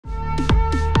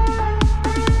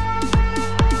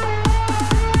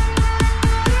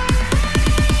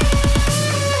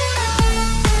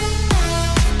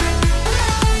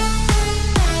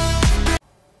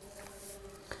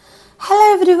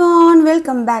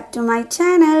welcome back to my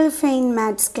channel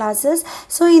Maths Classes.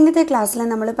 So in this class we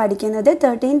will study the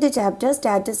 13th chapter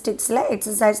statistics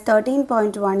exercise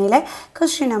 13.1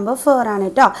 question number 4 ആണ്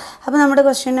ട്ടോ. അപ്പോൾ നമ്മുടെ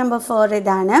question number 4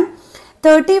 ഇതാണ്.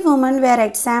 30 women were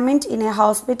examined in a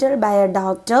hospital by a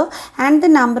doctor and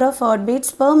the number of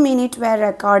heartbeats per minute were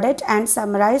recorded and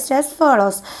summarized as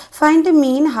follows. Find the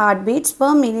mean heartbeats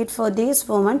per minute for these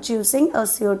women choosing a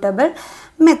suitable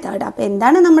method. അപ്പോൾ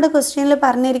എന്താണ് നമ്മുടെ ക്വസ്റ്റ്യനിൽ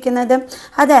പറഞ്ഞിരിക്കുന്നത്?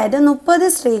 അതായത് 30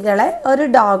 സ്ത്രീകളെ ഒരു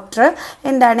doctor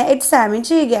എന്താണ് examine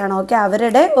ചെയ്യുകയാണ്. ഓക്കെ,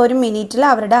 അവരുടെ ഒരു മിനിറ്റിൽ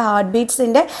അവരുടെ ഹാർട്ട്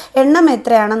ബീറ്റ്സിൻ്റെ എണ്ണം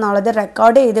എത്രയാണെന്നുള്ളത്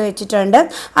റെക്കോർഡ് ചെയ്ത് വെച്ചിട്ടുണ്ട്.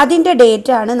 അതിൻ്റെ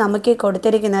ഡേറ്റ് ആണ് നമുക്ക്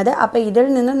കൊടുത്തിരിക്കുന്നത്. അപ്പോൾ ഇതിൽ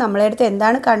നിന്ന് നമ്മളെ അടുത്ത്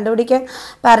എന്താണ് കണ്ടുപിടിക്കാൻ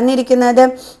പറഞ്ഞിരിക്കുന്നത്?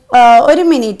 ഒരു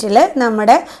മിനിറ്റിൽ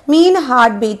നമ്മുടെ മീൻ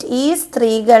ഹാർട്ട് ബീറ്റ്, ഈ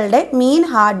സ്ത്രീകളുടെ മീൻ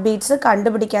ഹാർട്ട് ബീറ്റ്സ്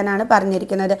കണ്ടുപിടിക്കാനാണ്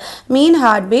പറഞ്ഞിരിക്കുന്നത്. മീൻ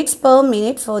heart beats per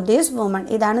minute for this woman,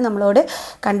 ഇതാണ് നമ്മളോട്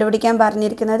കണ്ടുപിടിക്കാൻ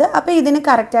പറഞ്ഞിരിക്കുന്നത്. അപ്പോൾ ഇതിന്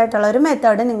കറക്റ്റായിട്ടുള്ള ഒരു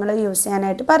മെത്തേഡ് നിങ്ങൾ യൂസ്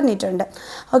ചെയ്യാനായിട്ട് പറഞ്ഞിട്ടുണ്ട്.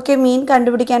 ഓക്കെ, മീൻ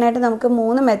കണ്ടുപിടിക്കാനായിട്ട് നമുക്ക്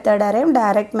 3 മെത്തേഡ് അറിയാം.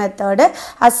 Direct method,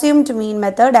 assumed mean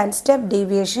method and step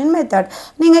deviation method.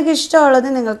 നിങ്ങൾക്ക് ഇഷ്ടമുള്ളത്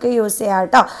നിങ്ങൾക്ക് യൂസ് ചെയ്യാം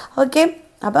കേട്ടോ. ഓക്കെ,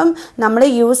 അപ്പം നമ്മൾ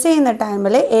യൂസ് ചെയ്യുന്ന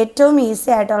ടൈമിൽ ഏറ്റവും ഈസി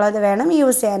ആയിട്ടുള്ളത് വേണം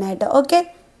യൂസ് ചെയ്യാനായിട്ട്. ഓക്കെ,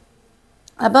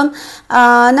 അപ്പം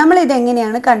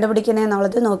നമ്മളിതെങ്ങനെയാണ് കണ്ടുപിടിക്കുന്നത്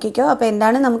എന്നുള്ളത് നോക്കിക്കോ. അപ്പോൾ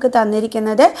എന്താണ് നമുക്ക്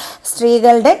തന്നിരിക്കുന്നത്?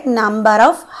 സ്ത്രീകളുടെ number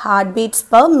of heart beats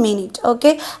per minute.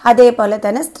 Okay, അതേപോലെ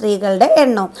തന്നെ സ്ത്രീകളുടെ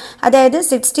എണ്ണവും, അതായത്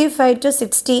 65 to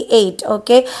 68.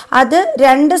 ഓക്കെ, അത്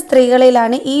 2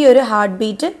 സ്ത്രീകളിലാണ് ഈ ഒരു ഹാർട്ട്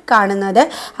ബീറ്റ് കാണുന്നത്.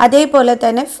 അതേപോലെ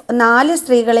തന്നെ 4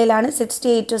 സ്ത്രീകളിലാണ്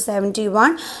 68 to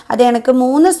 71. അതേ കണക്ക്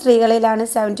 3 സ്ത്രീകളിലാണ്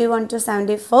 71 to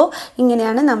 74.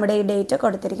 ഇങ്ങനെയാണ് നമ്മുടെ ഈ ഡേറ്റ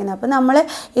കൊടുത്തിരിക്കുന്നത്. അപ്പോൾ നമ്മൾ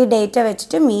ഈ ഡേറ്റ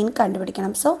വെച്ചിട്ട് മീൻ കണ്ടുപിടിക്കണം.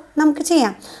 സോ നമുക്ക്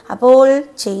ചെയ്യാം. അപ്പോൾ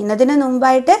ചെയ്യുന്നതിന്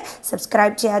മുമ്പായിട്ട്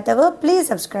സബ്സ്ക്രൈബ് ചെയ്യാത്തവർ please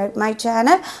subscribe my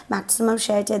channel, maximum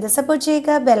share ചെയ്ത് സപ്പോർട്ട്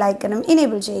ചെയ്യുക, ബെല്ലൈക്കണും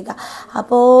ഇനേബിൾ ചെയ്യുക.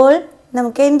 അപ്പോൾ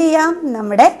നമുക്ക് എന്ത് ചെയ്യാം?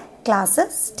 നമ്മുടെ ക്ലാസ്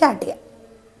സ്റ്റാർട്ട് ചെയ്യാം.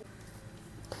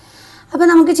 അപ്പോൾ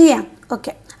നമുക്ക് ചെയ്യാം.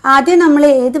 ഓക്കെ, ആദ്യം നമ്മൾ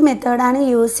ഏത് മെത്തേഡാണ്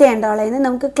യൂസ് ചെയ്യേണ്ടതെന്ന്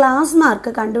നമുക്ക് ക്ലാസ് മാർക്ക്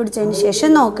കണ്ടുപിടിച്ചതിന് ശേഷം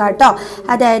നോക്കാം കേട്ടോ.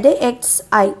 അതായത്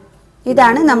XI,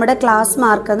 ഇതാണ് നമ്മുടെ ക്ലാസ്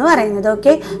മാർക്ക് എന്ന് പറയുന്നത്.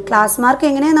 ഓക്കെ, ക്ലാസ് മാർക്ക്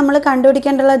എങ്ങനെയാണ് നമ്മൾ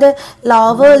കണ്ടുപിടിക്കേണ്ടത്?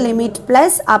 Lower limit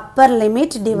plus upper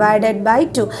limit divided by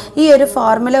 2. ഈ ഒരു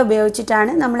ഫോർമുല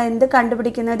ഉപയോഗിച്ചിട്ടാണ് നമ്മൾ എന്ത്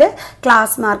കണ്ടുപിടിക്കുന്നത്?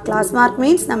 Class mark. Class mark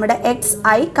means നമ്മുടെ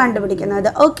XI കണ്ടുപിടിക്കുന്നത്.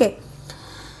 ഓക്കെ,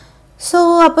 സോ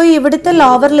അപ്പോൾ ഇവിടുത്തെ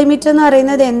ലോവർ ലിമിറ്റ് എന്ന്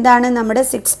പറയുന്നത് എന്താണ്? നമ്മുടെ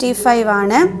 65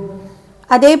 ആണ്.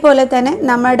 അതേപോലെ തന്നെ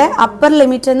നമ്മുടെ അപ്പർ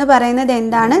ലിമിറ്റ് എന്ന് പറയുന്നത്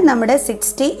എന്താണ്? നമ്മുടെ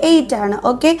 68 ആണ്.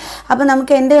 ഓക്കെ, അപ്പോൾ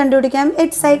നമുക്ക് എന്ത് കണ്ടുപിടിക്കാം?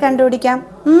 XI കണ്ടുപിടിക്കാം.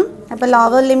 അപ്പോൾ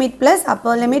lower limit plus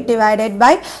upper limit divided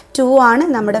by 2 ആണ്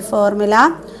നമ്മുടെ ഫോർമുല.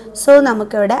 സോ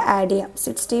നമുക്കിവിടെ ആഡ് ചെയ്യാം.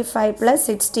 65 പ്ലസ്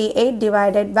 68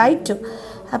 ഡിവൈഡഡ് ബൈ 2.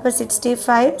 അപ്പോൾ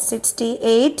 65,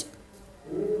 68,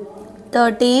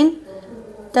 13.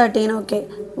 ഓക്കെ,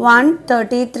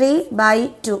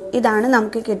 133/2 ഇതാണ്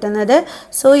നമുക്ക് കിട്ടുന്നത്.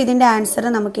 സോ ഇതിൻ്റെ ആൻസർ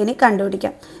നമുക്കിനി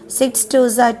കണ്ടുപിടിക്കാം. 6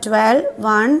 2s are 12,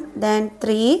 1, then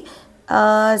 3,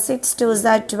 6 2s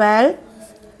are 12,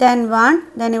 then 1,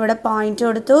 then ഇവിടെ പോയിന്റ്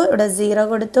കൊടുത്തു, ഇവിടെ 0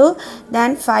 കൊടുത്തു,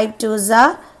 then 5 2s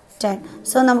are 10.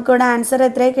 സോ നമുക്കിവിടെ ആൻസർ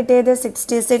എത്രയാണ് കിട്ടിയത്?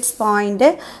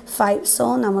 66.5. സോ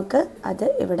നമുക്ക് അത്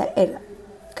ഇവിടെ എഴുതാം.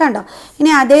 കണ്ടോ?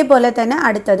 ഇനി അതേപോലെ തന്നെ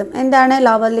അടുത്തതും എന്താണ്?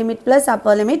 Lower limit plus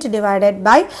upper limit divided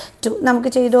by 2. നമുക്ക്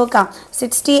ചെയ്ത് നോക്കാം.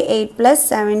 68 പ്ലസ്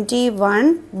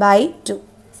 71/2.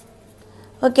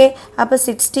 ഓക്കെ, അപ്പോൾ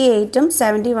 68ഉം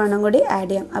 71ഉം കൂടി ആഡ്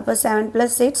ചെയ്യാം. അപ്പോൾ 7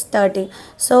 + 6 13.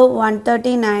 സോ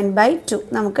 139/2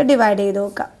 നമുക്ക് ഡിവൈഡ് ചെയ്ത്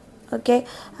നോക്കാം. ഓക്കെ,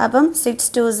 അപ്പം 6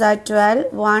 2s are 12,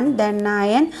 1, then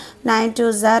 9, 9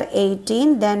 2s are 18,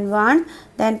 then 1,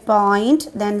 then point,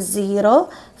 then 0,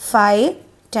 5,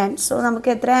 10. So നമുക്ക്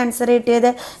എത്ര ആൻസർ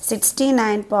കിട്ടിയത്?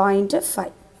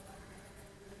 69.5.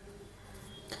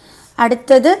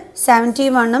 അടുത്തത്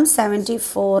 71ഉം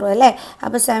 74 അല്ലേ?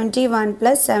 അപ്പോൾ 71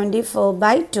 +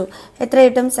 74/2 എത്ര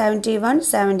കിട്ടും? 71,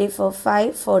 74,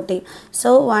 5, 14. സോ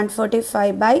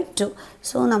 145/2.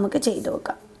 സോ നമുക്ക് ചെയ്ത്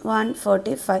നോക്കാം.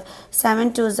 145. 7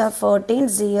 2s are 14,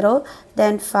 0,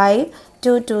 then 5,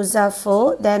 2 2s are 4,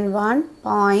 then 1,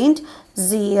 point,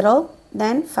 0,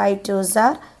 then 5 2s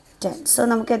are 10. So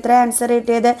നമുക്ക് എത്ര ആൻസർ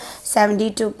കിട്ടിയത്?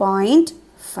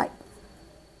 72.5.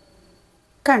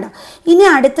 കണ്ടോ? ഇനി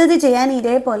അടുത്തത് ചെയ്യാൻ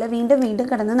ഇതേപോലെ വീണ്ടും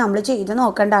കിടന്ന് നമ്മൾ ചെയ്ത്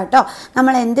നോക്കണ്ട കേട്ടോ.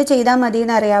 നമ്മൾ എന്ത് ചെയ്താൽ മതി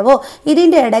എന്നറിയാവോ?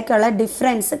 ഇതിൻ്റെ ഇടയ്ക്കുള്ള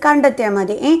ഡിഫറൻസ് കണ്ടെത്തിയാൽ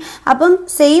മതി. അപ്പം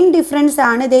സെയിം ഡിഫറൻസ്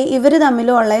ആണ് ഇവർ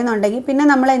തമ്മിലും ഉള്ളതെന്നുണ്ടെങ്കിൽ പിന്നെ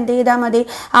നമ്മൾ എന്ത് ചെയ്താൽ മതി?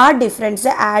 ആ ഡിഫറൻസ്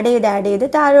ആഡ് ചെയ്ത്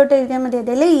താഴോട്ട് എഴുതിയാൽ മതി.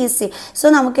 അതല്ലേ ഈസി. സോ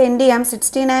നമുക്ക് എന്ത് ചെയ്യാം?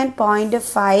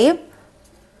 69.5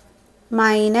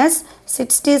 minus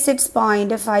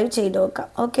 66.5 ചെയ്ത് നോക്കാം.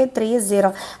 ഓക്കെ,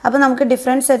 30. അപ്പോൾ നമുക്ക്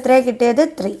ഡിഫറൻസ് എത്രയാണ് കിട്ടിയത്?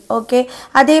 3. ഓക്കെ,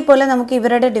 അതേപോലെ നമുക്ക്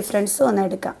ഇവരുടെ ഡിഫറൻസ് ഒന്ന്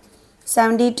എടുക്കാം.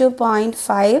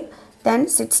 72.5 then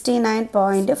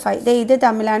 69.5. ഇത്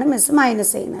തമ്മിലാണ് മിസ്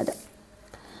മൈനസ് ചെയ്യുന്നത്.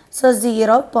 So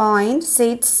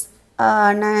 0.6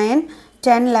 9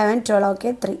 10 11 12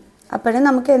 okay 3. അപ്പോഴും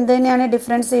നമുക്ക് എന്ത് തന്നെയാണ്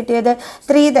ഡിഫറൻസ് കിട്ടിയത്?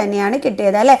 3 തന്നെയാണ്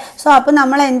കിട്ടിയത് അല്ലേ? സോ അപ്പോൾ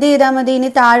നമ്മൾ എന്ത് ചെയ്താൽ മതി? ഇനി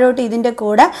താഴോട്ട് ഇതിൻ്റെ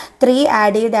കൂടെ 3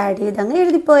 ആഡ് ചെയ്ത് അങ്ങ്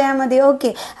എഴുതിപ്പോയാൽ മതി. ഓക്കെ,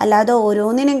 അല്ലാതെ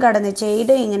ഓരോന്നിനും കടന്ന്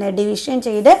ചെയ്ത് ഇങ്ങനെ ഡിവിഷൻ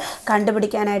ചെയ്ത്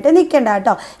കണ്ടുപിടിക്കാനായിട്ട് നിൽക്കണ്ട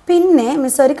കേട്ടോ. പിന്നെ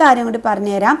മിസ് ഒരു കാര്യം കൂടി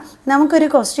പറഞ്ഞുതരാം. നമുക്കൊരു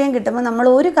ക്വസ്റ്റ്യൻ കിട്ടുമ്പോൾ നമ്മൾ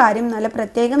ഒരു കാര്യം നല്ല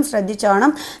പ്രത്യേകം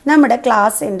ശ്രദ്ധിച്ചോണം. നമ്മുടെ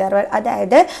ക്ലാസ് ഇൻ്റർവെൽ,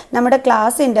 അതായത് നമ്മുടെ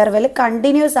ക്ലാസ് ഇൻ്റർവെൽ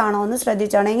കണ്ടിന്യൂസ് ആണോ എന്ന്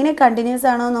ശ്രദ്ധിച്ചോണം. എങ്ങനെ കണ്ടിന്യൂസ്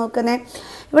ആണോ നോക്കുന്നത്?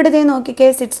 ഇവിടെ നോക്കിക്കേ,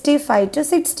 65 to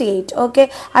 68. ഓക്കെ,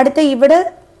 അടുത്ത ഇവിടെ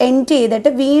എൻഡ് ചെയ്തിട്ട്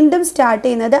വീണ്ടും സ്റ്റാർട്ട്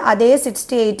ചെയ്യുന്നത് അതേ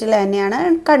 68 തന്നെയാണ്.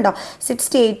 കണ്ടോ,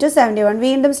 68 to 71,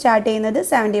 വീണ്ടും സ്റ്റാർട്ട് ചെയ്യുന്നത്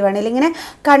 71. ഇങ്ങനെ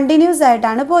കണ്ടിന്യൂസ്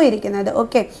ആയിട്ടാണ് പോയിരിക്കുന്നത്.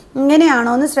 ഓക്കെ,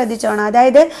 ഇങ്ങനെയാണോ എന്ന് ശ്രദ്ധിച്ചോണം.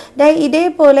 അതായത്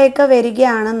ഇതേപോലെയൊക്കെ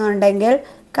വരികയാണെന്നുണ്ടെങ്കിൽ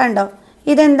കണ്ടോ,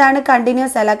 ഇതെന്താണ്?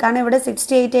 കണ്ടിന്യൂസ് അല്ല. കാരണം ഇവിടെ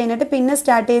 68 കഴിഞ്ഞിട്ട് പിന്നെ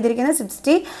സ്റ്റാർട്ട് ചെയ്തിരിക്കുന്നത്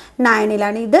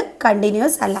 69ലാണ്. ഇത്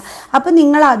കണ്ടിന്യൂസ് അല്ല. അപ്പോൾ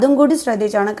നിങ്ങൾ അതും കൂടി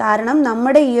ശ്രദ്ധിച്ചോണം. കാരണം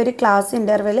നമ്മുടെ ഈ ഒരു ക്ലാസ്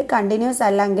ഇൻ്റർവെൽ കണ്ടിന്യൂസ്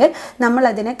അല്ലെങ്കിൽ നമ്മൾ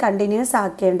അതിനെ കണ്ടിന്യൂസ്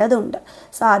ആക്കേണ്ടതുണ്ട്.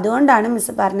 സോ അതുകൊണ്ടാണ്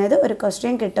മിസ് പറഞ്ഞത് ഒരു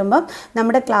ക്വസ്റ്റ്യൻ കിട്ടുമ്പം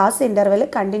നമ്മുടെ ക്ലാസ് ഇൻ്റർവെൽ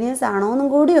കണ്ടിന്യൂസ് ആണോ എന്നും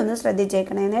കൂടി ഒന്ന്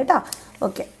ശ്രദ്ധിച്ചേക്കണേന്ന് കേട്ടോ.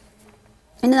 ഓക്കെ,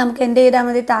 ഇനി നമുക്ക് എന്ത് ചെയ്താൽ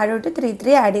മതി? താഴോട്ട്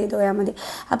 3 ആഡ് ചെയ്ത് പോയാൽ മതി.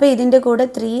 അപ്പോൾ ഇതിൻ്റെ കൂടെ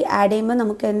 3 ആഡ് ചെയ്യുമ്പോൾ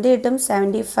നമുക്ക് എന്ത് കിട്ടും?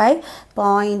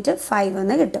 75.5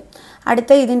 എന്ന് കിട്ടും.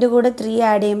 അടുത്ത ഇതിൻ്റെ കൂടെ 3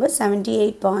 ആഡ് ചെയ്യുമ്പോൾ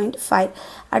 78.5.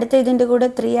 അടുത്ത ഇതിൻ്റെ കൂടെ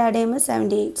 3 ആഡ് ചെയ്യുമ്പോൾ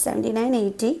 78 79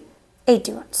 80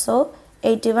 81. സോ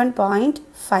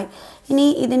 81.5. ഇനി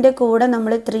ഇതിൻ്റെ കൂടെ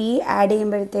നമ്മൾ 3 ആഡ്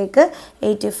ചെയ്യുമ്പോഴത്തേക്ക്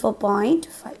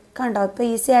 84.5. കണ്ടോ, ഇപ്പോൾ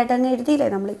ഈസി ആയിട്ട് അങ്ങ് എഴുതിയില്ലേ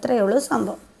നമ്മൾ? ഇത്രയേ ഉള്ളൂ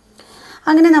സംഭവം.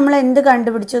 അങ്ങനെ നമ്മൾ എന്ത്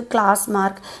കണ്ടുപിടിച്ചു? Class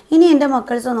mark. ഇനി എൻ്റെ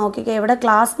മക്കൾസ് നോക്കിക്കേ, ഇവിടെ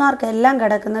ക്ലാസ് മാർക്ക് എല്ലാം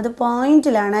കിടക്കുന്നത്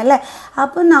പോയിന്റിലാണ് അല്ലേ?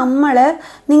 അപ്പോൾ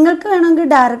നിങ്ങൾക്ക് വേണമെങ്കിൽ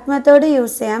ഡയറക്റ്റ് മെത്തേഡ്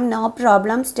യൂസ് ചെയ്യാം, no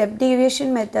problem. Step deviation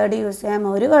method use ചെയ്യാം,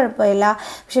 ഒരു കുഴപ്പമില്ല.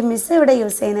 പക്ഷെ മിസ് ഇവിടെ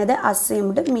യൂസ് ചെയ്യുന്നത്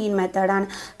അസ്യൂംഡ് മീൻ മെത്തേഡാണ്.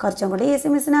 കുറച്ചും കൂടി ഈസി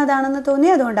മിസ്സിന് അതാണെന്ന്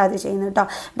തോന്നി, അതുകൊണ്ട് അത് ചെയ്യുന്നു കേട്ടോ.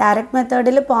 ഡയറക്റ്റ്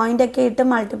മെത്തേഡിൽ പോയിന്റ് ഒക്കെ ഇട്ട്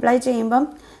മൾട്ടിപ്ലൈ ചെയ്യുമ്പം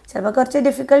ചിലപ്പോൾ കുറച്ച്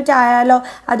ഡിഫിക്കൽട്ട് ആയാലോ,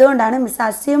 അതുകൊണ്ടാണ് മിസ്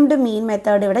അസ്യൂംഡ് മീൻ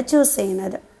മെത്തേഡ് ഇവിടെ ചൂസ്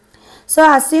ചെയ്യുന്നത്. സോ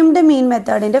അസ്യൂംഡ് മീൻ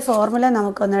മെത്തേഡിൻ്റെ ഫോർമുല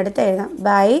നമുക്കൊന്ന് എടുത്ത് എഴുതാം.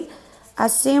 ബൈ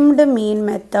അസ്യൂംഡ് മീൻ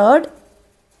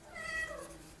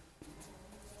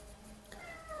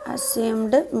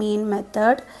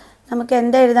മെത്തേഡ് നമുക്ക്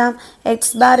എന്തെഴുതാം?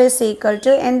 X bar is equal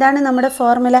to, എന്താണ് നമ്മുടെ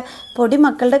ഫോർമുല? പൊടി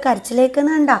മക്കളുടെ കരച്ചിലേക്ക്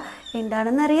കണ്ട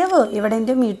എന്താണെന്ന് അറിയാവോ? ഇവിടെ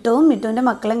എൻ്റെ മിട്ടുവിൻ്റെ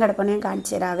മക്കളും കിടപ്പുണ്ട്. ഞാൻ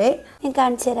കാണിച്ചു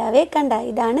തരാവേ. കണ്ട,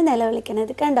 ഇതാണ്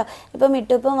നിലവിളിക്കുന്നത്. കണ്ടോ, ഇപ്പോൾ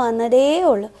മിട്ടു ഇപ്പം വന്നതേ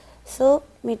ഉള്ളൂ. സോ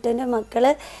മിട്ടുവിൻ്റെ മക്കൾ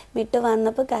മിട്ടു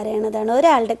വന്നപ്പോൾ കരയണതാണ്.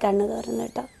 ഒരാളുടെ കണ്ണ് തുറന്നു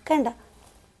കേട്ടോ. കണ്ടോ,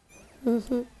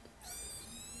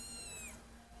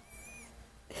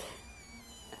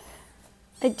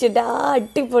 അച്ചുടാ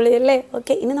അടിപൊളിയല്ലേ?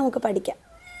 ഓക്കെ, ഇനി നമുക്ക് പഠിക്കാം.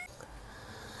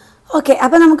 ഓക്കെ,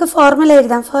 അപ്പോൾ നമുക്ക് ഫോർമുല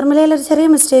എഴുതാം. ഫോർമുലയിൽ ഒരു ചെറിയ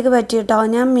മിസ്റ്റേക്ക് പറ്റി കേട്ടോ.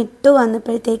 ഞാൻ മിട്ടു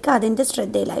വന്നപ്പോഴത്തേക്ക് അതിൻ്റെ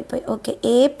ശ്രദ്ധയിലായിപ്പോയി. ഓക്കെ,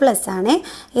 എ പ്ലസ് ആണ്.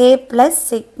 A plus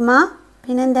sigma,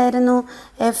 പിന്നെന്തായിരുന്നു?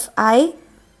 FI.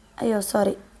 അയ്യോ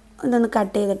സോറി, ഇതൊന്ന്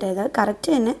കട്ട് ചെയ്തിട്ട് എഴുതാം. കറക്റ്റ്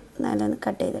തന്നെ, നല്ലൊന്ന്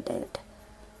കട്ട് ചെയ്തിട്ട് എഴുതട്ടെ.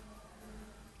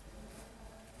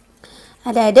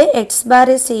 അതായത് X bar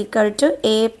is equal to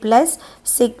A plus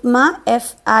sigma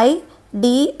FI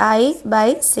DI by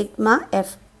sigma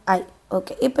FI.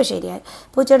 Okay, ഇപ്പോൾ ശരിയായി.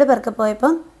 പൂച്ചയുടെ പെറുക്കെ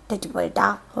പോയപ്പം തെറ്റിപ്പോയിട്ടാ.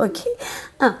 ഓക്കെ,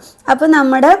 അപ്പോൾ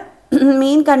നമ്മുടെ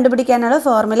മീൻ കണ്ടുപിടിക്കാനുള്ള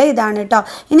ഫോർമുല ഇതാണ് കേട്ടോ.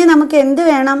 ഇനി നമുക്ക് എന്ത്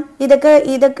വേണം?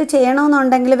 ഇതൊക്കെ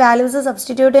ചെയ്യണമെന്നുണ്ടെങ്കിൽ, വാല്യൂസ്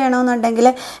സബ്സ്റ്റിറ്റ്യൂട്ട് ചെയ്യണമെന്നുണ്ടെങ്കിൽ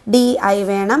DI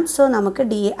വേണം. സോ നമുക്ക്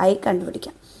DI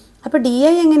കണ്ടുപിടിക്കാം. അപ്പോൾ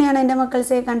DI എങ്ങനെയാണ് എൻ്റെ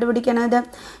മക്കൾസെ കണ്ടുപിടിക്കണത്?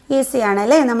 ഈസിയാണ്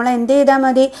അല്ലേ? നമ്മൾ എന്ത് ചെയ്താൽ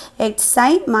മതി?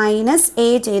 XI മൈനസ് A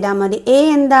ചെയ്താൽ മതി. A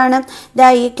എന്താണ്? ദാ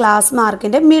ഈ ക്ലാസ്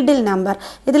മാർക്കിൻ്റെ മിഡിൽ നമ്പർ.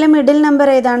 ഇതിലെ മിഡിൽ നമ്പർ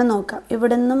ഏതാണ് നോക്കാം.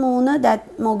 ഇവിടുന്ന് 3,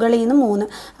 മുകളിൽ നിന്ന് 3.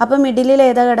 അപ്പോൾ മിഡിലിൽ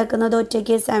ഏതാ കിടക്കുന്നത്?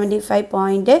 ഒറ്റയ്ക്ക്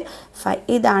 75.5.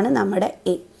 ഇതാണ് നമ്മുടെ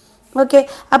A. ഓക്കെ,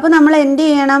 അപ്പോൾ നമ്മൾ എന്ത്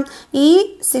ചെയ്യണം? ഈ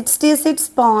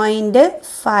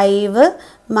 66.5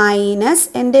 മൈനസ്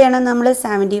എന്ത് ചെയ്യണം? നമ്മൾ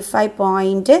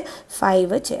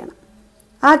 75.5 ചെയ്യണം.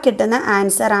 ആ കിട്ടുന്ന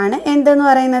ആൻസറാണ് എന്തെന്ന്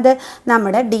പറയുന്നത്?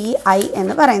 നമ്മുടെ DI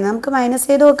എന്ന് പറയുന്നത്. നമുക്ക് മൈനസ്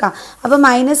ചെയ്ത് നോക്കാം. അപ്പോൾ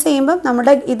മൈനസ് ചെയ്യുമ്പം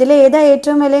നമ്മുടെ ഇതിൽ ഏതാ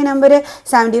ഏറ്റവും വലിയ നമ്പർ?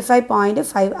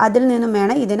 75.5. അതിൽ നിന്നും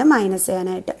വേണം ഇതിനെ മൈനസ്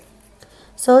ചെയ്യാനായിട്ട്.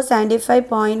 So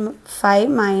 75.5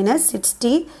 minus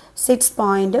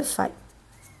 66.5.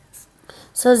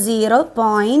 സോ 0.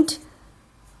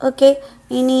 ഓക്കെ,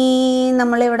 ഇനി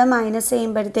നമ്മളിവിടെ മൈനസ്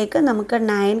ചെയ്യുമ്പോഴത്തേക്ക് നമുക്ക്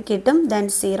 9 കിട്ടും, ദെൻ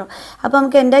 0. അപ്പോൾ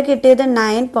നമുക്ക് എന്താ കിട്ടിയത്?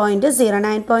 9.0.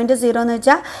 9.0 എന്ന്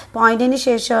വെച്ചാൽ പോയിൻറ്റിന്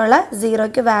ശേഷമുള്ള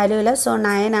 0ക്ക് വാല്യൂ ഇല്ല. സോ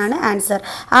 9 ആണ് ആൻസർ.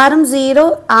 ആരും 0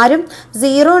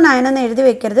 9 എന്ന് എഴുതി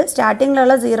വെക്കരുത്.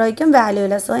 സ്റ്റാർട്ടിങ്ങിലുള്ള 0യ്ക്കും വാല്യൂ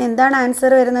ഇല്ല. സോ എന്താണ്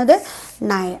ആൻസർ വരുന്നത്?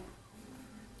 9.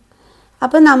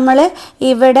 അപ്പോൾ നമ്മൾ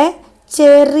ഇവിടെ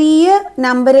ചെറിയ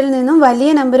നമ്പറിൽ നിന്നും വലിയ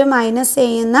നമ്പർ മൈനസ്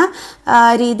ചെയ്യുന്ന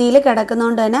രീതിയിൽ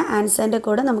കിടക്കുന്നതുകൊണ്ട് തന്നെ ആൻസറിൻ്റെ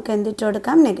കൂടെ നമുക്ക് എന്തിട്ട്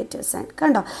കൊടുക്കാം? Negative sign.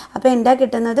 കണ്ടോ? അപ്പോൾ എന്താ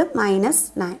കിട്ടുന്നത്?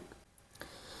 -9.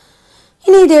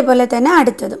 ഇനി ഇതേപോലെ തന്നെ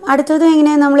അടുത്തതും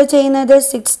എങ്ങനെയാണ് നമ്മൾ ചെയ്യുന്നത്?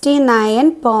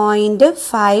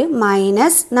 69.5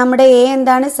 മൈനസ് നമ്മുടെ എ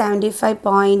എന്താണ്?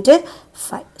 75.5.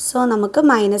 സോ നമുക്ക്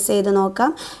മൈനസ് ചെയ്ത്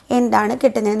നോക്കാം എന്താണ്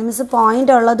കിട്ടുന്നത്. മിസ്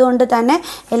പോയിന്റ് ഉള്ളതുകൊണ്ട് തന്നെ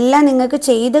എല്ലാം നിങ്ങൾക്ക്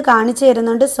ചെയ്ത് കാണിച്ചു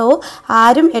തരുന്നുണ്ട്. സോ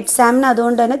ആരും എക്സാമിന്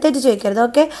അതുകൊണ്ട് തന്നെ തെറ്റിച്ച് വയ്ക്കരുത്.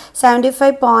 Okay,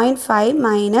 75.5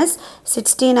 minus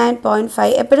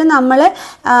 69.5. എപ്പോഴും നമ്മൾ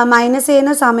മൈനസ്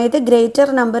ചെയ്യുന്ന സമയത്ത് ഗ്രേറ്റർ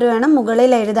നമ്പർ വേണം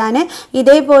മുകളിൽ എഴുതാൻ.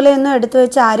 ഇതേപോലെ ഒന്നും എടുത്തു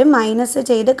വെച്ച് ആരും മൈനസ്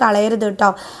ചെയ്ത് കളയരുത് കേട്ടോ.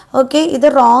 ഓക്കെ, ഇത്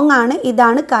റോങ് ആണ്,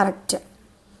 ഇതാണ് കറക്റ്റ്.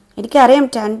 എനിക്കറിയാം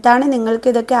 10th ആണ്, നിങ്ങൾക്ക്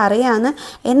ഇതൊക്കെ അറിയാമെന്ന്,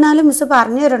 എന്നാലും മിസ്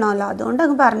പറഞ്ഞു തരണമല്ലോ, അതുകൊണ്ട്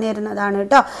അങ്ങ് പറഞ്ഞു തരുന്നതാണ്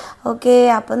കേട്ടോ. ഓക്കെ,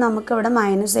 അപ്പോൾ നമുക്കിവിടെ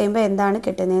മൈനസ് ചെയ്യുമ്പോൾ എന്താണ്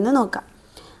കിട്ടുന്നതെന്ന് നോക്കാം.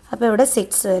 അപ്പോൾ ഇവിടെ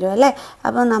 6 വരും അല്ലേ.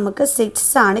 അപ്പോൾ നമുക്ക് 6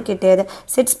 ആണ് കിട്ടിയത്.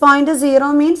 6.0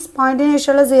 മീൻസ് പോയിന്റിന്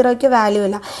ശേഷമുള്ള 0യ്ക്ക് വാല്യൂ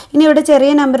ഇല്ല. ഇനി ഇവിടെ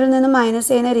ചെറിയ നമ്പറിൽ നിന്ന് മൈനസ്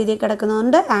ചെയ്യുന്ന രീതിയിൽ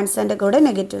കിടക്കുന്നതുകൊണ്ട് ആൻസറിൻ്റെ കൂടെ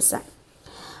നെഗറ്റീവ് സൈൻ.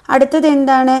 അടുത്തത്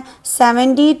എന്താണ്?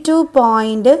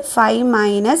 72.5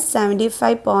 മൈനസ്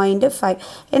 75.5.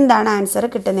 എന്താണ് ആൻസർ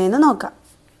കിട്ടുന്നതെന്ന് നോക്കാം.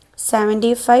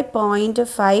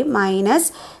 75.5 മൈനസ്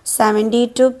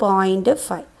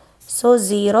 72.5. സോ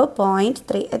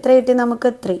 0.3. എത്ര കിട്ടി നമുക്ക്?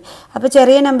 3. അപ്പോൾ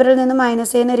ചെറിയ നമ്പറിൽ നിന്ന്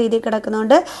മൈനസ് ചെയ്യുന്ന രീതി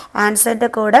കിടക്കുന്നതുകൊണ്ട് ആൻസറിൻ്റെ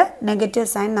കൂടെ നെഗറ്റീവ്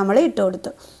സൈൻ നമ്മൾ ഇട്ട്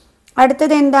കൊടുത്തു.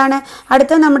 അടുത്തത് എന്താണ്?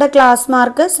 അടുത്ത നമ്മുടെ ക്ലാസ്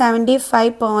മാർക്ക്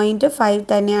 75.5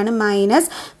 തന്നെയാണ്. മൈനസ്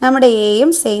നമ്മുടെ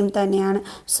എയും സെയിം തന്നെയാണ്.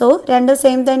 സോ രണ്ടും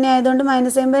സെയിം തന്നെ ആയതുകൊണ്ട്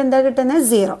മൈനസ് ചെയ്യുമ്പോൾ എന്താ കിട്ടുന്നത്?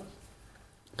 0.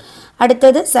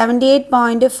 അടുത്തത്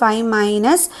 78.5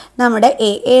 മൈനസ് നമ്മുടെ എ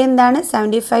എന്താണ്?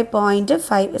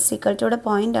 75.5 =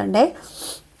 പോയിന്റ് ഉണ്ട്.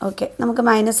 ഓക്കെ, നമുക്ക്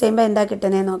മൈനസ് ചെയ്യുമ്പോൾ എന്താ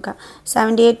കിട്ടുന്നത് നോക്കാം.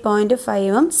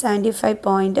 78.5ഉം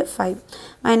 75.5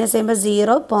 മൈനസ് ചെയ്യുമ്പോൾ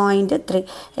 0.3.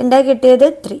 എന്താ കിട്ടിയത്?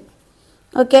 3.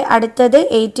 ഓക്കെ, അടുത്തത്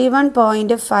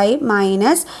 81.5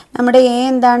 മൈനസ് നമ്മുടെ എ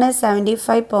എന്താണ്?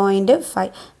 75.5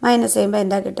 മൈനസ് ചെയ്യുമ്പോൾ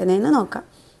എന്താ കിട്ടുന്നതെന്ന് നോക്കാം.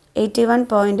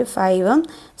 81.5ഉം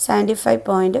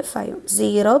 75.5ഉം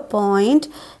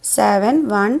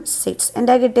 0.716.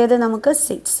 എന്താ കിട്ടിയത് നമുക്ക്?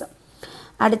 6.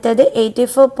 അടുത്തത്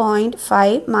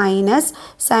 84.5 മൈനസ്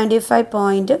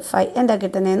 75.5 എന്താ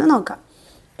കിട്ടുന്നതെന്ന് നോക്കാം.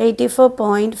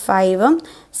 84.5ഉം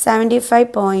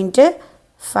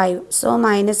 75.5. സോ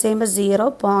മൈനസ് ചെയ്യുമ്പോൾ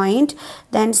 0.7.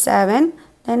 ദെൻ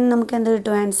നമുക്ക് എന്ത്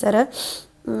കിട്ടും ആൻസർ?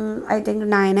 ഐ തിങ്ക്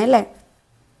 9 അല്ലേ.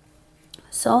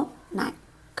 സോ 9.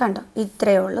 കണ്ടോ,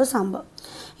 ഇത്രയേ ഉള്ളൂ സംഭവം.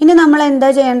 ഇനി നമ്മൾ എന്താ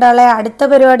ചെയ്യേണ്ടത്? അടുത്ത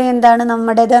പരിപാടി എന്താണ്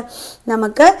നമ്മുടേത്?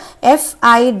 നമുക്ക്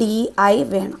FIDI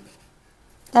വേണം.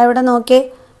 ഇവിടെ നോക്കിയേ,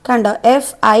 കണ്ടോ,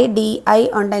 FIDI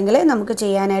ഉണ്ടെങ്കിൽ നമുക്ക്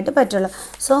ചെയ്യാനായിട്ട് പറ്റുള്ളൂ.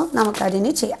 സോ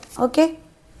നമുക്കതിന് ചെയ്യാം. ഓക്കെ,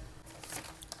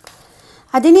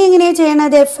 അതിനെ എങ്ങനെയാണ്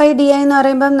ചെയ്യണത്? FIDI എന്ന്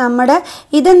പറയുമ്പം നമ്മുടെ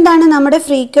ഇതെന്താണ്? നമ്മുടെ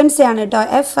ഫ്രീക്വൻസി ആണ് കേട്ടോ,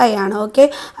 FI ആണ്. ഓക്കെ,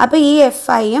 അപ്പോൾ ഈ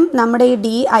FIയും നമ്മുടെ ഈ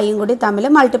DIയും കൂടി തമ്മിൽ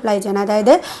മൾട്ടിപ്ലൈ ചെയ്യണം.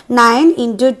 അതായത് 9 ×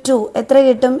 2 എത്ര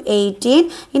കിട്ടും? 18.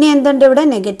 ഇനി എന്തുണ്ട് ഇവിടെ?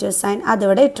 നെഗറ്റീവ് സൈൻ,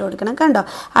 അതിവിടെ ഇട്ട് കൊടുക്കണം. കണ്ടോ,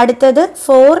 അടുത്തത്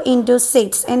 4 ×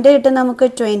 6 എന്ത് കിട്ടും നമുക്ക്?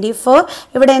 24.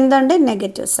 ഇവിടെ എന്തുണ്ട്?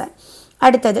 Negative sign.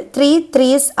 അടുത്തത് 3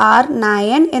 3s are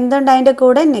 9. എന്തുണ്ട് അതിൻ്റെ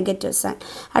കൂടെ? Negative sign.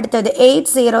 അടുത്തത് 8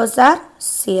 0s are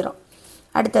 0.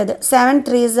 അടുത്തത് 7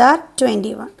 3s are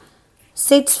 21.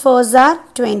 6 4s are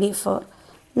 24.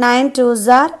 9 2s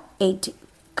are 80.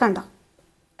 കണ്ടോ,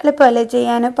 എളുപ്പമല്ലേ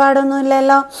ചെയ്യാൻ?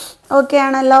 പാടൊന്നുമില്ലല്ലോ. ഓക്കെ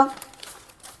ആണല്ലോ.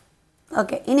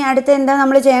 ഓക്കെ, ഇനി അടുത്ത എന്താ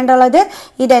നമ്മൾ ചെയ്യേണ്ടുള്ളത്?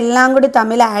 ഇതെല്ലാം കൂടി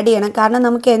തമ്മിൽ ആഡ് ചെയ്യണം. കാരണം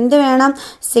നമുക്ക് എന്ത് വേണം?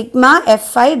 സിഗ്മ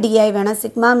FIDI വേണം.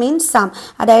 സിഗ്മ മീൻസ് സം,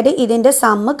 അതായത് ഇതിൻ്റെ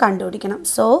സമ്മ് കണ്ടുപിടിക്കണം.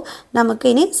 സോ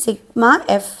നമുക്കിനി സിഗ്മ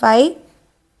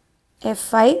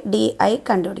FIDI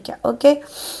കണ്ടുപിടിക്കാം. ഓക്കെ,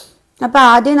 അപ്പോൾ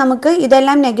ആദ്യം നമുക്ക്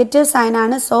ഇതെല്ലാം നെഗറ്റീവ്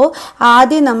സൈനാണ്. സോ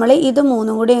ആദ്യം നമ്മൾ ഇത്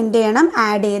മൂന്നും കൂടി എന്ത് ചെയ്യണം?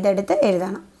 ആഡ് ചെയ്തെടുത്ത്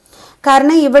എഴുതണം.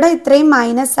 കാരണം ഇവിടെ ഇത്രയും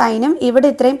മൈനസ് സൈനും ഇവിടെ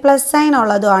ഇത്രയും പ്ലസ് സൈൻ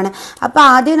ഉള്ളതുമാണ്. അപ്പോൾ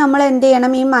ആദ്യം നമ്മൾ എന്ത്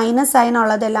ചെയ്യണം? ഈ മൈനസ് സൈൻ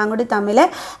ഉള്ളതെല്ലാം കൂടി തമ്മിൽ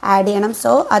ആഡ് ചെയ്യണം.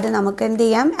 സോ അത് നമുക്ക് എന്ത്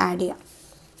ചെയ്യാം? ആഡ് ചെയ്യാം.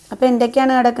 അപ്പോൾ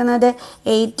എന്തൊക്കെയാണ് കിടക്കുന്നത്?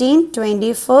 18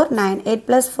 24 9. 8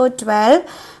 + 4 12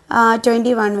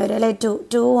 21 വരും അല്ലേ. 2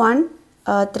 2 1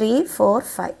 3 4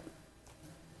 5.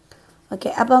 ഓക്കെ,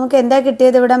 അപ്പോൾ നമുക്ക് എന്താ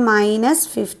കിട്ടിയത്? ഇവിടെ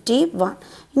 -51.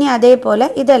 ഇനി അതേപോലെ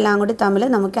ഇതെല്ലാം കൂടി തമ്മിൽ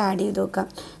നമുക്ക് ആഡ് ചെയ്ത് നോക്കാം.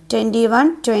 21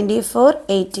 24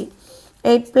 18.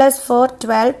 8 + 4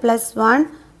 12 + 1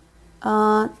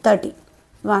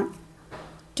 31.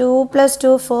 2 +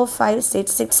 2 4 5 6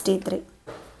 63.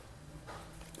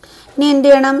 ഇനി എന്ത്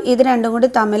ചെയ്യണം? ഇത് രണ്ടും കൂടി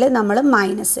തമ്മിൽ നമ്മൾ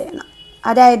മൈനസ് ചെയ്യണം.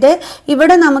 അതായത്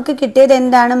ഇവിടെ നമുക്ക് കിട്ടിയത്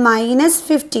എന്താണ്?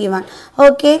 -51.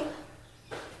 ഓക്കെ,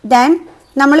 ദെൻ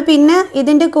നമ്മൾ പിന്നെ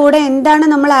ഇതിൻ്റെ കൂടെ എന്താണ്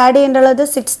നമ്മൾ ആഡ് ചെയ്യേണ്ടത്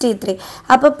 63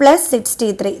 അപ്പോൾ പ്ലസ്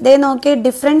 63 ഇതേ നോക്കി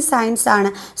ഡിഫറെൻറ്റ് സൈൻസ് ആണ്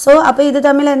സോ അപ്പോൾ ഇത്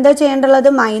തമ്മിൽ എന്താ ചെയ്യേണ്ടത്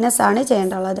മൈനസ് ആണ്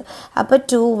ചെയ്യേണ്ടത് അപ്പോൾ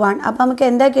 2 1 അപ്പോൾ നമുക്ക്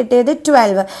എന്താ കിട്ടിയത്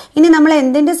 12 ഇനി നമ്മൾ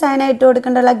എന്തിൻ്റെ സൈനാണ് ഇട്ട്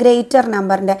കൊടുക്കേണ്ടത് ഗ്രേറ്റർ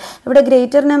നമ്പറിൻ്റെ ഇവിടെ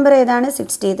ഗ്രേറ്റർ നമ്പർ ഏതാണ്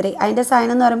 63 അതിൻ്റെ സൈൻ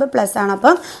എന്ന് പറയുമ്പോൾ പ്ലസ് ആണ്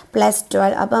അപ്പം പ്ലസ്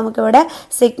 12 അപ്പോൾ നമുക്കിവിടെ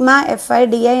സിഗ്മ FI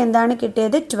DI എന്താണ്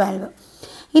കിട്ടിയത് 12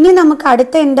 ഇനി നമുക്ക്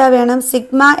അടുത്ത എന്താ വേണം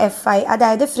സിഗ്മ FI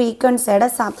അതായത് ഫ്രീക്വൻസിയുടെ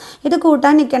സം ഇത്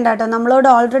കൂട്ടാൻ നിൽക്കേണ്ട കേട്ടോ നമ്മളോട്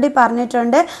ഓൾറെഡി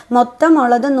പറഞ്ഞിട്ടുണ്ട് മൊത്തം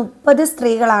ഉള്ളത് 30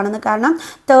 സ്ത്രീകളാണെന്ന് കാരണം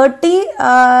 30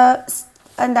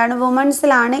 എന്താണ്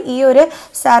വുമൻസിലാണ് ഈ ഒരു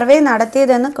സർവേ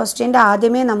നടത്തിയതെന്ന് ക്വസ്റ്റ്യൻ്റെ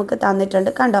ആദ്യമേ നമുക്ക്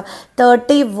തന്നിട്ടുണ്ട് കണ്ടോ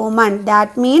 30 വുമൺ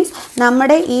ദാറ്റ് മീൻസ്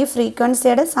നമ്മുടെ ഈ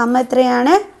ഫ്രീക്വൻസിയുടെ സം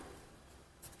എത്രയാണ്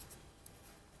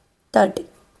 30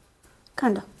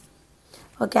 കണ്ടോ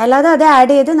ഓക്കെ അല്ലാതെ അത്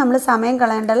ആഡ് ചെയ്ത് നമ്മൾ സമയം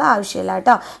കളയേണ്ടുള്ള ആവശ്യമില്ല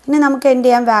കേട്ടോ ഇനി നമുക്ക് എന്ത്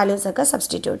ചെയ്യാം വാല്യൂസൊക്കെ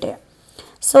സബ്സ്റ്റിറ്റ്യൂട്ട് ചെയ്യാം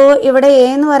സോ ഇവിടെ എ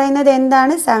എന്ന് പറയുന്നത്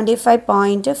എന്താണ്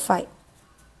 75.5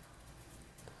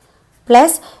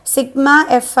 പ്ലസ് സിഗ്മ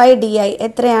FI DI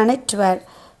എത്രയാണ് 12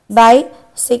 ബൈ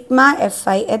സിഗ്മ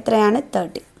FI എത്രയാണ്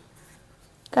 30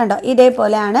 കണ്ടോ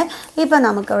ഇതേപോലെയാണ് ഇപ്പം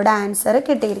നമുക്കിവിടെ ആൻസർ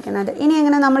കിട്ടിയിരിക്കുന്നത് ഇനി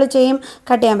എങ്ങനെ നമ്മൾ ചെയ്യും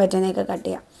കട്ട് ചെയ്യാൻ പറ്റുന്നതൊക്കെ കട്ട്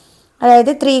ചെയ്യാം അതായത്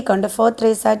 3 കൊണ്ട് 4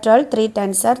 3s are 12 3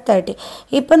 10s are 30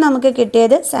 ഇപ്പം നമുക്ക്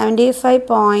കിട്ടിയത്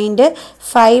 75.5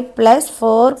 plus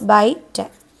 4 by 10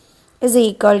 is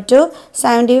equal to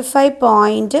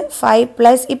 75.5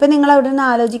 plus ഇപ്പം നിങ്ങൾ അവിടെ നിന്ന്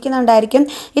ആലോചിക്കുന്നുണ്ടായിരിക്കും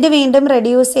ഇത് വീണ്ടും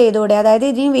റെഡ്യൂസ് ചെയ്തുകൂടെ അതായത്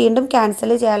ഇതിന് വീണ്ടും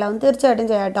ക്യാൻസൽ ചെയ്യാലാവും തീർച്ചയായിട്ടും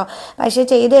ചെയ്യാം കേട്ടോ പക്ഷേ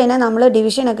ചെയ്ത് കഴിഞ്ഞാൽ നമ്മൾ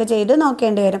ഡിവിഷനൊക്കെ ചെയ്ത്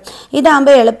നോക്കേണ്ടി വരും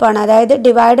ഇതാകുമ്പോൾ എളുപ്പമാണ് അതായത്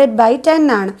ഡിവൈഡഡ് ബൈ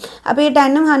 10 ആണ് അപ്പോൾ ഈ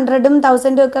 10ഉം 100ഉം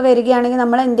 1000ഉം ഒക്കെ വരികയാണെങ്കിൽ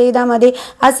നമ്മൾ എന്ത് ചെയ്താൽ മതി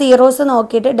ആ സീറോസ്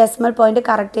നോക്കിയിട്ട് ഡെസിമൽ പോയിന്റ്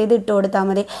കറക്റ്റ് ചെയ്ത് ഇട്ട് കൊടുത്താൽ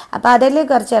മതി അപ്പോൾ അതല്ലേ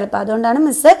കുറച്ച് എളുപ്പം അതുകൊണ്ടാണ്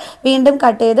മിസ്സ് വീണ്ടും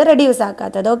കട്ട് ചെയ്ത് റെഡ്യൂസ്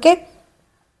ആക്കാത്തത് ഓക്കെ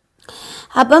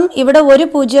അപ്പം ഇവിടെ ഒരു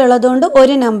പൂജ്യം ഉള്ളതുകൊണ്ട്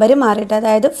ഒരു നമ്പർ മാറിയിട്ട്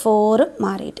അതായത് 4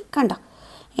 മാറിയിട്ട് കണ്ടോ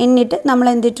എന്നിട്ട് നമ്മൾ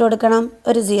എന്തിട്ട് കൊടുക്കണം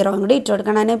ഒരു 0 കൂടി ഇട്ട്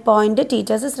കൊടുക്കണം അതിന് പോയിന്റ്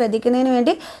ടീച്ചേഴ്സ് ശ്രദ്ധിക്കുന്നതിന്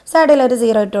വേണ്ടി സൈഡിൽ ഒരു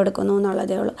 0 ഇട്ട് കൊടുക്കുന്നു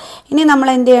എന്നുള്ളതേ ഉള്ളൂ ഇനി നമ്മൾ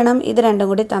എന്ത് ചെയ്യണം ഇത് രണ്ടും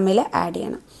കൂടി തമ്മിൽ ആഡ്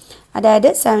ചെയ്യണം അതായത്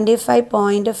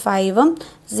 75.5ഉം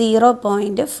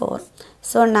 0.4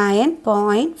 സോ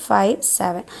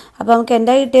 9.57 അപ്പോൾ നമുക്ക്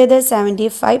എന്താ കിട്ടിയത്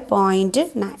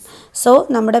 75.9 സോ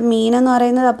നമ്മുടെ മീൻ എന്ന്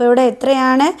പറയുന്നത് അപ്പോൾ ഇവിടെ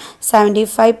എത്രയാണ്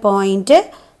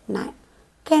 75.9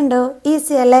 കണ്ടോ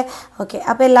ഈസി അല്ലേ ഓക്കെ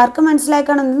അപ്പോൾ എല്ലാവർക്കും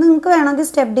മനസ്സിലാക്കണം നിങ്ങൾക്ക് വേണമെങ്കിൽ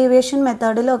സ്റ്റെപ്പ് ഡീവിയേഷൻ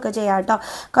മെത്തേഡിലും ഒക്കെ ചെയ്യാം കേട്ടോ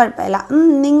കുഴപ്പമില്ല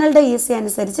നിങ്ങളുടെ ഈസി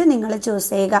അനുസരിച്ച് നിങ്ങൾ ചൂസ്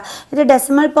ചെയ്യുക ഇത്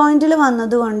ഡെസിമൽ പോയിന്റിൽ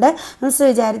വന്നതുകൊണ്ട് മിസ്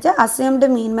വിചാരിച്ച്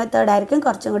അസ്യൂംഡ് മീൻ മെത്തേഡ് ആയിരിക്കും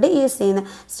കുറച്ചും കൂടി ഈസി ചെയ്യുന്നത്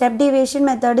സ്റ്റെപ്പ് ഡീവിയേഷൻ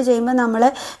മെത്തേഡ് ചെയ്യുമ്പോൾ നമ്മൾ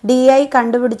DI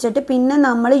കണ്ടുപിടിച്ചിട്ട് പിന്നെ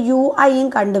നമ്മൾ UIയും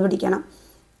കണ്ടുപിടിക്കണം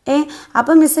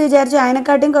അപ്പം മിസ് വിചാരിച്ചു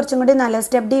അതിനെക്കാട്ടിയും കുറച്ചും കൂടി നല്ല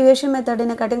സ്റ്റെപ്പ് ഡീവിയേഷൻ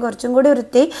മെത്തേഡിനെക്കാട്ടിയും കുറച്ചും കൂടി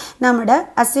വൃത്തി നമ്മുടെ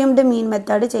അസ്യൂംഡ് മീൻ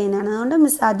മെത്തേഡ് ചെയ്യുന്നതാണ് അതുകൊണ്ട്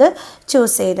മിസ് അത്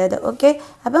ചൂസ് ചെയ്തത് ഓക്കെ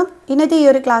അപ്പം ഇന്നത്തെ ഈ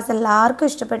ഒരു ക്ലാസ് എല്ലാവർക്കും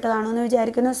ഇഷ്ടപ്പെട്ട് കാണുമെന്ന്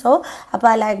വിചാരിക്കുന്നു സോ അപ്പോൾ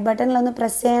ആ ലൈക്ക് ബട്ടണിലൊന്ന്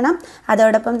പ്രസ് ചെയ്യണം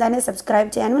അതോടൊപ്പം തന്നെ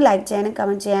സബ്സ്ക്രൈബ് ചെയ്യാനും ലൈക്ക് ചെയ്യാനും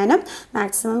കമൻറ്റ് ചെയ്യാനും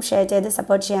മാക്സിമം ഷെയർ ചെയ്ത്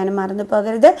സപ്പോർട്ട് ചെയ്യാനും മറന്നു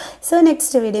പോകരുത് സോ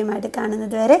നെക്സ്റ്റ് വീഡിയോ ആയിട്ട്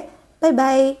കാണുന്നത് വരെ ബൈ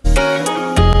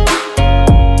ബൈ